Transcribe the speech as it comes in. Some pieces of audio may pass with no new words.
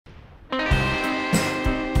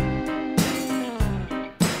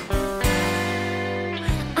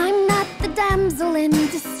damsel in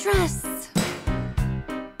distress.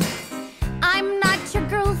 I'm not your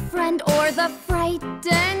girlfriend or the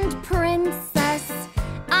frightened princess.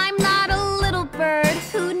 I'm not a little bird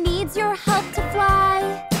who needs your help to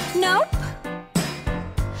fly. Nope.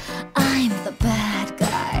 I'm the bad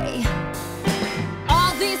guy.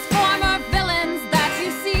 All these former villains that you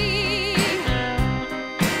see,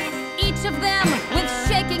 each of them with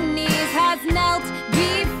shaking knees has knelt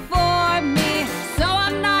before me. So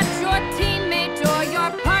I'm not your teammate or your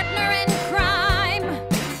partner in crime.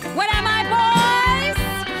 What am I, boys?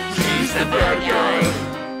 She's the bad guy.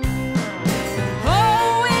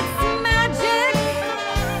 Oh, it's magic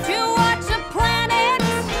to watch a planet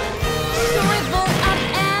shrivel up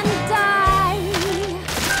and die.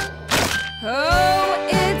 Oh,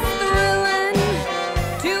 it's thrilling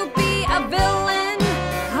to be a villain.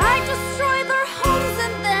 I destroy their homes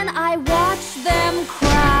and then I watch them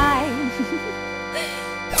cry.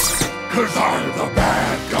 'Cause I'm the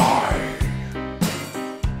bad guy.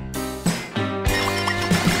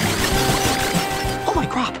 Oh my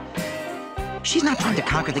crop! She's not trying to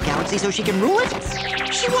conquer the galaxy so she can rule it.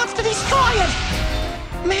 She wants to destroy it!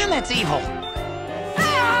 Man, that's evil.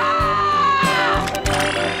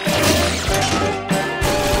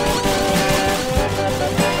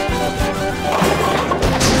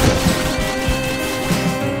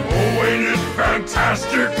 Oh, ain't it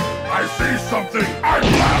fantastic? I see something, I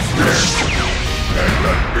blast it! And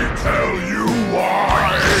let me tell you why!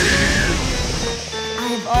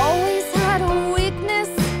 I've always had a weakness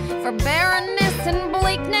for barrenness and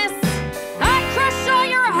bleakness. I crush all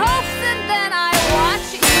your hopes and then I watch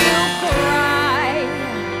you cry.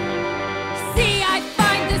 See, I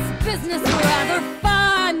find this business rather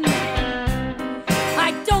fun. I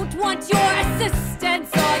don't want your assistance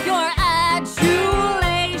or your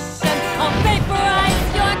adulation. I'll vaporize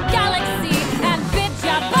your galaxy and bid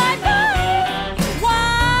ya bye-bye.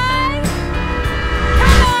 Why?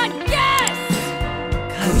 Come on, guess!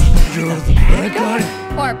 You're the bad guy?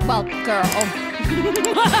 Or, well, girl.